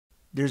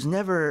There's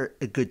never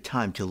a good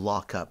time to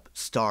lock up,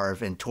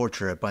 starve, and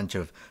torture a bunch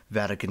of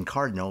Vatican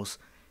cardinals,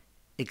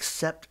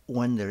 except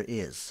when there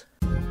is.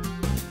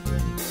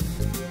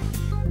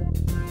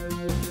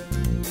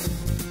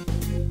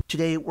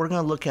 Today, we're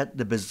going to look at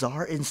the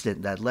bizarre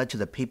incident that led to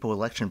the papal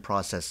election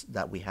process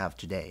that we have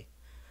today.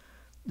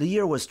 The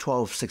year was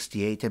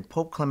 1268, and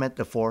Pope Clement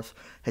IV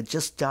had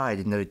just died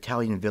in the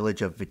Italian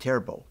village of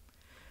Viterbo.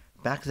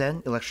 Back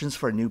then, elections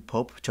for a new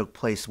pope took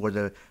place where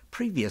the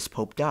previous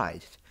pope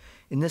died.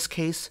 In this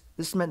case,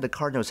 this meant the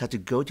cardinals had to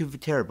go to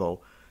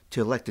Viterbo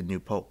to elect a new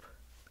pope.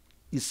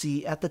 You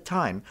see, at the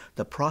time,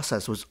 the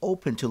process was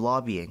open to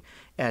lobbying,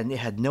 and it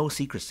had no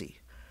secrecy.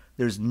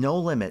 There's no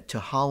limit to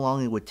how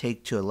long it would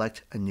take to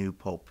elect a new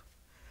pope.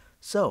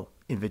 So,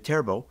 in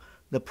Viterbo,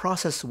 the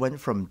process went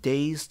from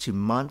days to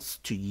months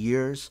to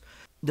years.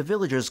 The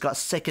villagers got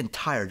sick and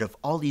tired of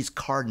all these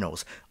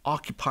cardinals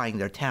occupying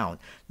their town.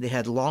 They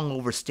had long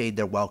overstayed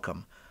their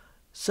welcome.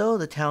 So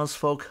the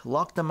townsfolk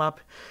locked them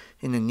up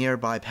in a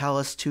nearby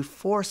palace to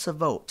force a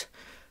vote.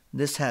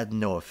 This had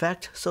no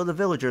effect, so the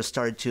villagers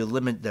started to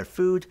limit their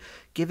food,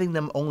 giving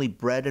them only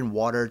bread and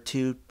water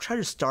to try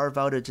to starve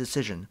out a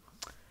decision.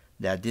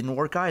 That didn't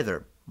work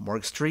either. More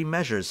extreme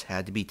measures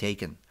had to be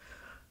taken.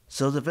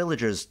 So the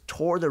villagers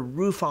tore the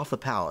roof off the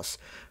palace.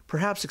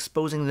 Perhaps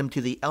exposing them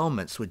to the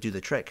elements would do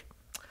the trick.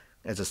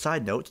 As a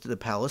side note, the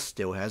palace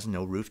still has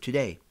no roof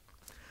today.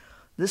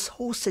 This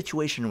whole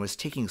situation was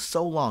taking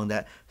so long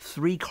that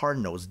 3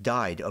 cardinals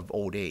died of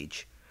old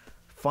age.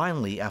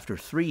 Finally, after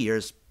 3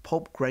 years,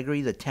 Pope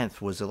Gregory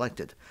X was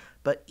elected,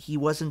 but he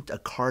wasn't a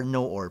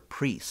cardinal or a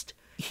priest.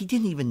 He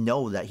didn't even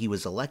know that he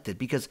was elected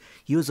because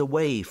he was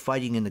away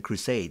fighting in the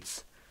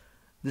Crusades.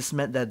 This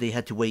meant that they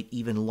had to wait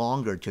even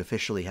longer to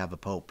officially have a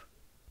pope.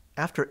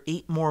 After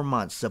 8 more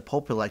months, the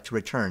pope-elect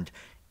returned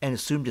and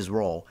assumed his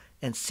role,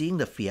 and seeing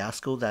the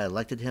fiasco that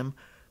elected him,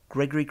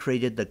 Gregory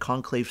created the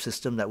conclave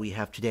system that we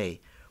have today,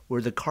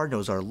 where the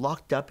cardinals are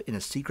locked up in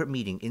a secret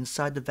meeting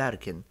inside the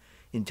Vatican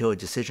until a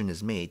decision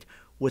is made,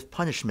 with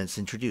punishments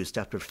introduced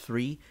after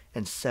 3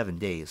 and 7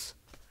 days.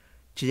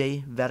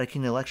 Today,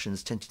 Vatican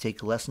elections tend to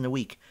take less than a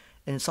week,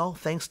 and it's all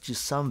thanks to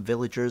some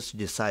villagers who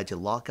decide to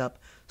lock up,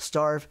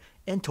 starve,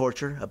 and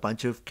torture a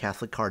bunch of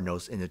Catholic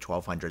cardinals in the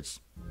 1200s.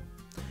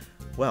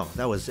 Well,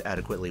 that was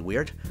adequately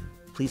weird.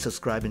 Please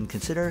subscribe and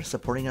consider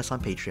supporting us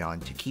on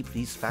Patreon to keep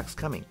these facts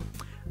coming.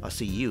 I'll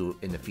see you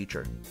in the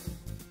future.